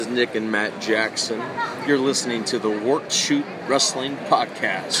Nick and Matt Jackson. You're listening to the Work Shoot Wrestling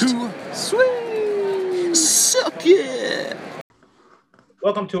Podcast. Too sweet! Suck it!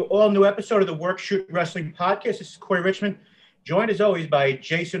 Welcome to an all-new episode of the Work Shoot Wrestling Podcast. This is Corey Richmond, joined as always by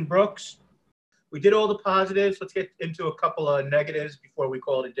Jason Brooks. We did all the positives. Let's get into a couple of negatives before we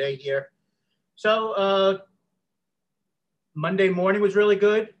call it a day here. So, Monday morning was really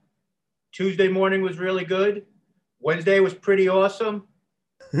good. Tuesday morning was really good. Wednesday was pretty awesome.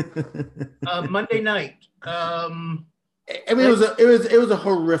 Monday night. It was a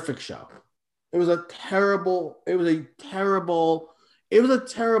horrific show. It was a terrible show. It was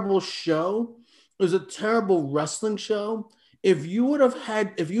a terrible wrestling show. If you would have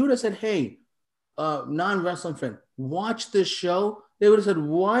said, hey, non-wrestling fan, watch this show, they would have said,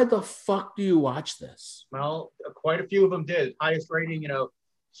 why the fuck do you watch this? Well, quite a few of them did. Highest rating,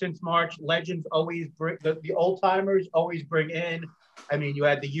 since March. Legends always bring the old timers always bring in. I mean, you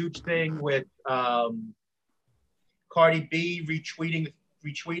had the huge thing with Cardi B retweeting,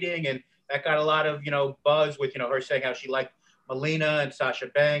 and that got a lot of buzz with her saying how she liked Melina and Sasha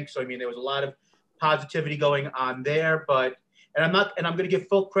Banks. So I mean, there was a lot of positivity going on there. And I'm going to give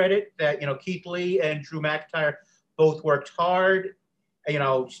full credit that Keith Lee and Drew McIntyre both worked hard.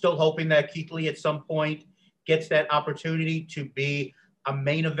 Still hoping that Keith Lee at some point gets that opportunity to be a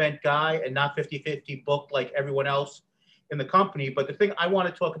main event guy and not 50-50 booked like everyone else in the company. But the thing I want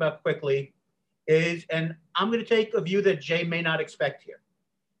to talk about quickly is, and I'm going to take a view that Jay may not expect here.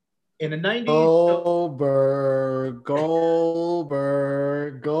 In the 90s... Goldberg,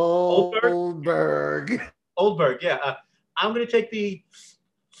 yeah. I'm going to take the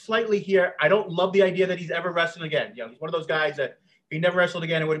slightly here. I don't love the idea that he's ever wrestling again. He's one of those guys that if he never wrestled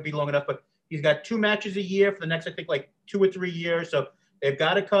again, it wouldn't be long enough. But he's got 2 matches a year for the next, I think, like 2 or 3 years. So they've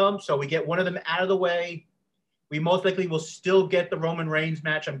got to come. So we get one of them out of the way. We most likely will still get the Roman Reigns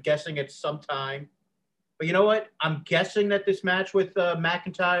match. I'm guessing at some time. But you know what? I'm guessing that this match with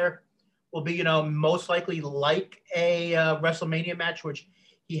McIntyre will be, most likely like a WrestleMania match, which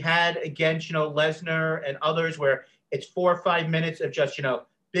he had against, Lesnar and others, where it's 4 or 5 minutes of just,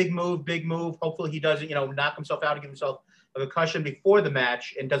 big move. Hopefully he doesn't, knock himself out and give himself a concussion before the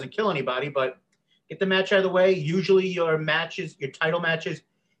match and doesn't kill anybody, but get the match out of the way. Usually your title matches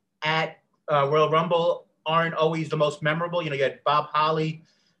at Royal Rumble aren't always the most memorable. You had Bob Holly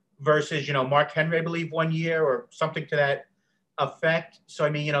versus, Mark Henry, I believe, one year or something to that effect. So, I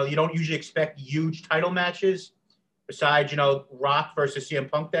mean, you don't usually expect huge title matches besides, Rock versus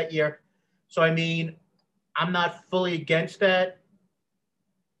CM Punk that year. So, I mean, I'm not fully against that.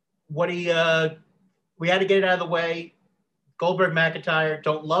 We had to get it out of the way. Goldberg, McIntyre,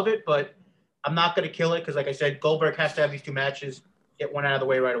 don't love it, but I'm not going to kill it because, like I said, Goldberg has to have these 2 matches, get one out of the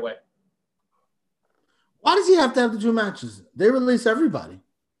way right away. Why does he have to have the 2 matches? They release everybody.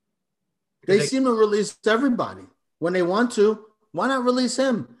 They seem to release everybody when they want to. Why not release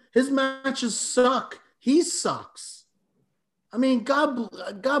him? His matches suck. He sucks. I mean, God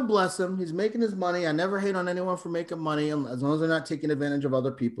bless him. He's making his money. I never hate on anyone for making money as long as they're not taking advantage of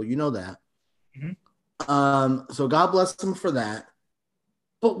other people. You know that. Mm-hmm. So God bless him for that.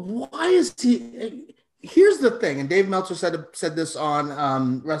 But why is he? Here's the thing, and Dave Meltzer said this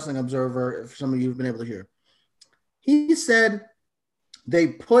on Wrestling Observer. If some of you have been able to hear, he said they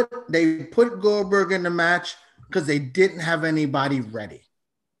put Goldberg in the match because they didn't have anybody ready.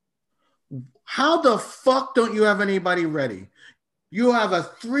 How the fuck don't you have anybody ready? You have a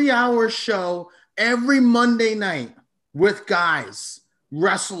 3-hour show every Monday night with guys,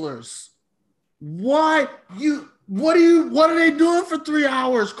 wrestlers. What are they doing for 3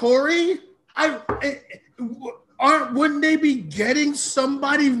 hours, Corey? Wouldn't they be getting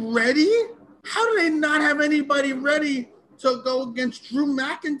somebody ready? How do they not have anybody ready to go against Drew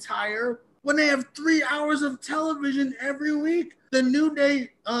McIntyre when they have 3 hours of television every week? The New Day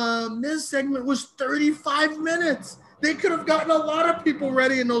Miz segment was 35 minutes. They could have gotten a lot of people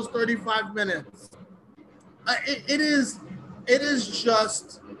ready in those 35 minutes. It is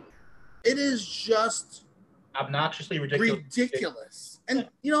just obnoxiously ridiculous. And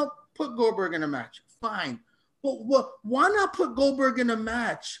put Goldberg in a match, fine. But why not put Goldberg in a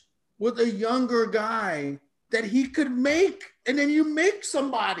match with a younger guy that he could make, and then you make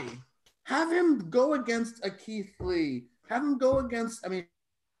somebody? Have him go against a Keith Lee. Have him go against, I mean,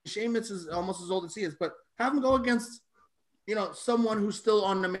 Sheamus is almost as old as he is, but have him go against, someone who's still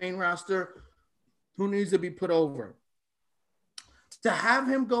on the main roster who needs to be put over. To have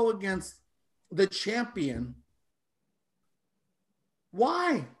him go against the champion,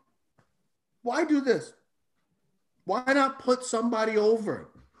 why? Why do this? Why not put somebody over?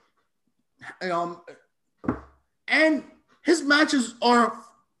 And his matches are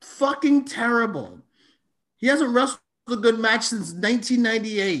fucking terrible. He hasn't wrestled a good match since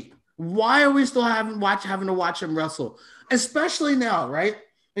 1998. Why are we still having to watch him wrestle? Especially now, right?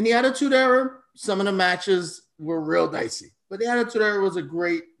 In the Attitude Era, some of the matches were real dicey. But the Attitude Era was a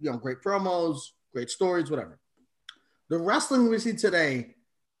great, great promos, great stories, whatever. The wrestling we see today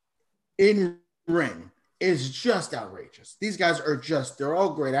in ring is just outrageous. These guys they're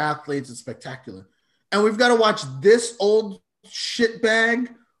all great athletes and spectacular. And we've got to watch this old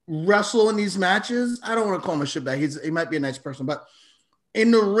shitbag wrestle in these matches. I don't want to call him a shitbag. He might be a nice person, but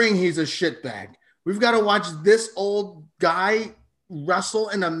in the ring, he's a shitbag. We've got to watch this old guy wrestle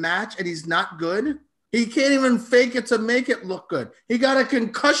in a match, and he's not good. He can't even fake it to make it look good. He got a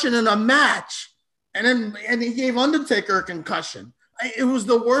concussion in a match, and he gave Undertaker a concussion. It was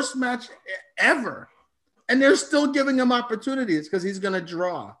the worst match ever. And they're still giving him opportunities because he's going to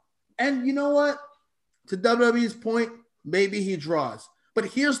draw. And you know what? To WWE's point, maybe he draws. But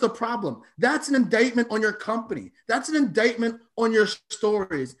here's the problem. That's an indictment on your company. That's an indictment on your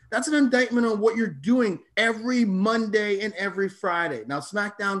stories. That's an indictment on what you're doing every Monday and every Friday. Now,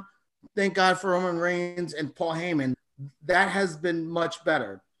 SmackDown, thank God for Roman Reigns and Paul Heyman. That has been much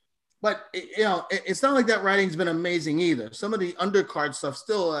better. But, it's not like that writing's been amazing either. Some of the undercard stuff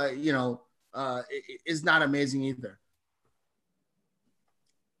still, is not amazing either.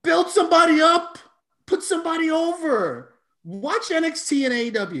 Build somebody up. Put somebody over. Watch NXT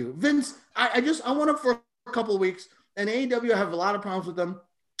and AEW. Vince, I want it for a couple of weeks. And AEW, I have a lot of problems with them,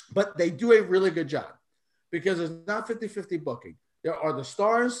 but they do a really good job because it's not 50-50 booking. There are the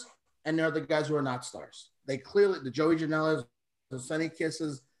stars and there are the guys who are not stars. They clearly, the Joey Janela's, the Sonny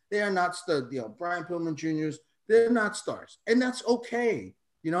Kisses, they are not Brian Pillman Jr.'s, they're not stars. And that's okay.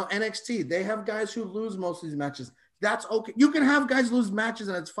 NXT, they have guys who lose most of these matches. That's okay. You can have guys lose matches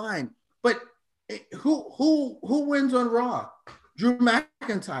and it's fine. But who wins on Raw? Drew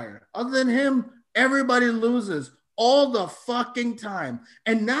McIntyre. Other than him, everybody loses all the fucking time.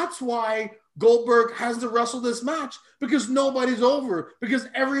 And that's why Goldberg has to wrestle this match, because nobody's over, because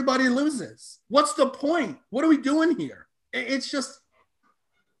everybody loses. What's the point? What are we doing here? It's just,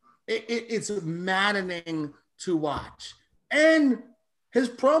 it's maddening to watch. And his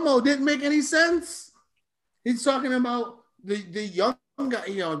promo didn't make any sense. He's talking about the young guy,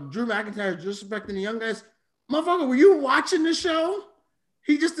 Drew McIntyre disrespecting the young guys. Motherfucker, were you watching the show?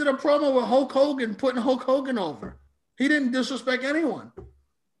 He just did a promo with Hulk Hogan, putting Hulk Hogan over. He didn't disrespect anyone.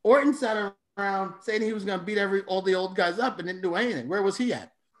 Orton sat around saying he was going to beat all the old guys up and didn't do anything. Where was he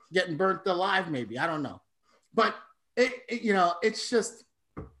at? Getting burnt alive, maybe. I don't know. But, it's just,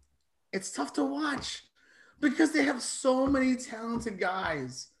 it's tough to watch because they have so many talented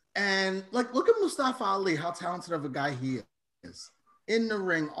guys. And, look at Mustafa Ali, how talented of a guy he is. In the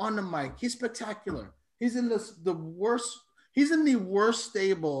ring, on the mic. He's spectacular. He's in the worst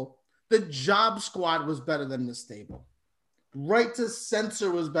stable. The Job Squad was better than this stable. Right to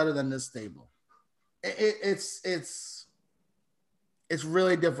Censor was better than this stable. It's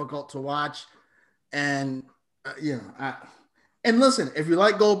really difficult to watch. And, and listen, if you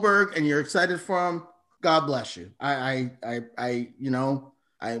like Goldberg and you're excited for him, God bless you.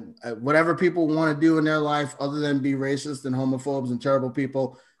 Whatever people want to do in their life other than be racist and homophobes and terrible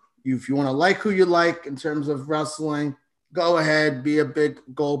people, if you want to like who you like in terms of wrestling, go ahead, be a big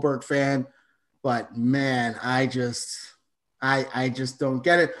Goldberg fan. But man, I just don't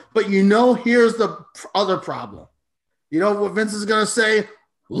get it. But here's the other problem. You know what Vince is going to say?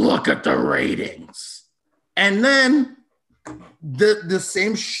 Look at the ratings. And then the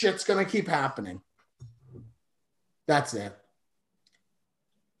same shit's going to keep happening. That's it.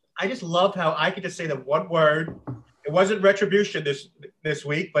 I just love how I could just say the one word. It wasn't retribution this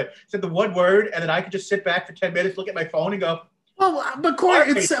week, but said the one word, and then I could just sit back for 10 minutes, look at my phone, and go. Well, but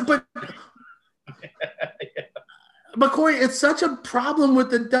Corey, but Corey, it's such a problem with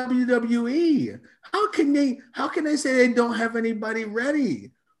the WWE. How can they say they don't have anybody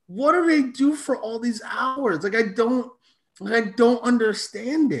ready? What do they do for all these hours? I don't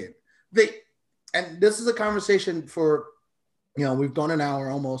understand it. And this is a conversation for. We've done an hour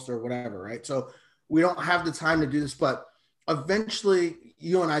almost or whatever, right? So we don't have the time to do this, but eventually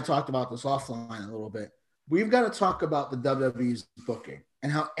you and I talked about this offline a little bit. We've got to talk about the WWE's booking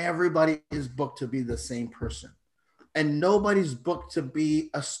and how everybody is booked to be the same person and nobody's booked to be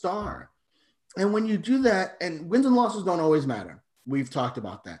a star. And when you do that, and wins and losses don't always matter. We've talked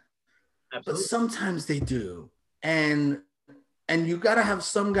about that. Absolutely. But sometimes they do. And you got to have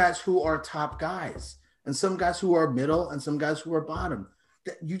some guys who are top guys. And some guys who are middle and some guys who are bottom.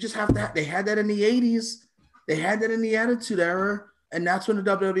 You just have that. They had that in the 80s. They had that in the Attitude Era. And that's when the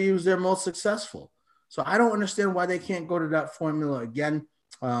WWE was their most successful. So I don't understand why they can't go to that formula again.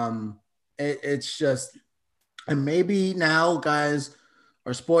 It's just, and maybe now guys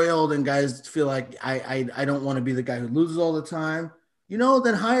are spoiled and guys feel like I don't want to be the guy who loses all the time.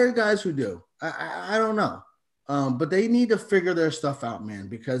 Then hire guys who do. I don't know, but they need to figure their stuff out, man,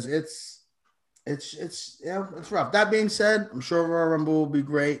 because it's rough. That being said, I'm sure Royal Rumble will be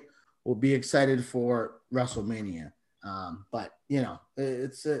great. We'll be excited for WrestleMania, but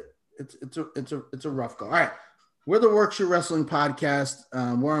it's a rough go. All right, we're the Work Shoot Wrestling podcast.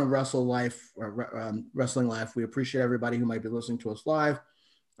 We're on Wrestling Life. We appreciate everybody who might be listening to us live.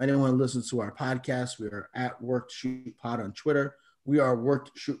 Anyone who listens to our podcast, we are at Work Shoot Pod on Twitter. We are Work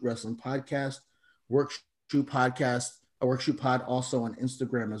Shoot Wrestling Podcast, Work Shoot Podcast, Work Shoot Pod also on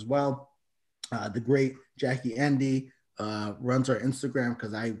Instagram as well. The great Jackie Andy runs our Instagram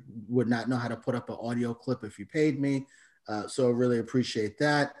because I would not know how to put up an audio clip if you paid me. So really appreciate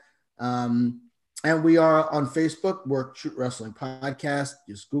that. And we are on Facebook, Work Shoot Wrestling Podcast.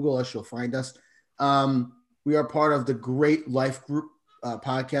 Just Google us, you'll find us. We are part of the Great Life Group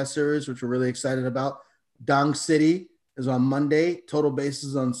podcast series, which we're really excited about. Dong City is on Monday. Total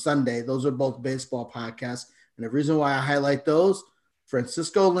Bases on Sunday. Those are both baseball podcasts. And the reason why I highlight those,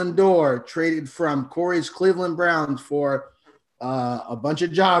 Francisco Lindor traded from Corey's Cleveland Browns for a bunch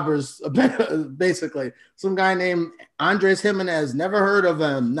of jobbers, basically. Some guy named Andres Jimenez, never heard of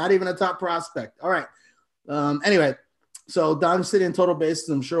him, not even a top prospect. All right. Anyway, so Dong City and Total Bases,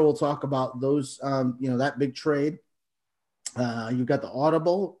 I'm sure we'll talk about those, that big trade. You've got the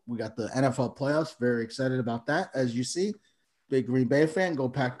Audible. We got the NFL playoffs. Very excited about that. As you see, big Green Bay fan. Go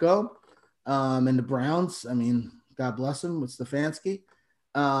Pack Go. And the Browns, God bless them with Stefanski.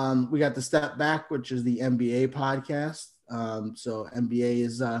 We got the Step Back, which is the NBA podcast. So NBA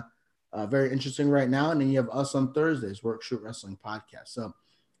is very interesting right now. And then you have us on Thursdays, Work Shoot Wrestling Podcast. So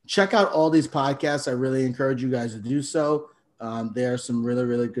check out all these podcasts. I really encourage you guys to do so. There's some really,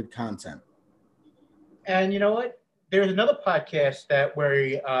 really good content. And you know what? There's another podcast that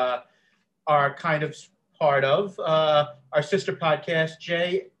we are kind of part of, our sister podcast,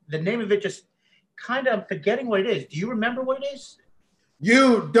 Jay. The name of it just kind of, I'm forgetting what it is. Do you remember what it is?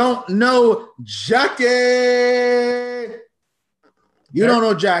 You don't know Jackie. You don't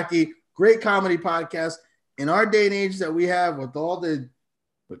know Jackie. Great comedy podcast. In our day and age that we have with all the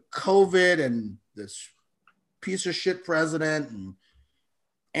COVID and this piece of shit president and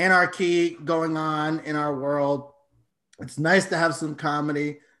anarchy going on in our world, it's nice to have some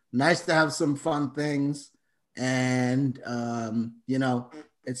comedy, nice to have some fun things. And,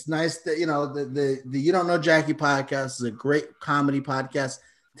 it's nice that, the You Don't Know Jackie podcast is a great comedy podcast.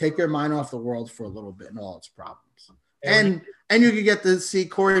 Take your mind off the world for a little bit and all its problems. And you can get to see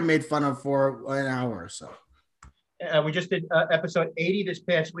Corey made fun of for an hour or so. We just did episode 80 this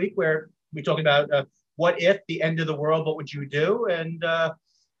past week where we talked about what if the end of the world, what would you do? And,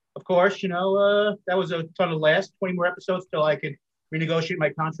 of course, that was a ton of laughs, 20 more episodes till I could renegotiate my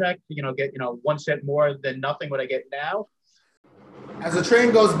contract, get, 1 cent more than nothing what I get now. As the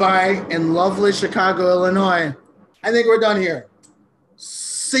train goes by in lovely Chicago, Illinois, I think we're done here.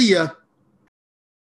 See ya.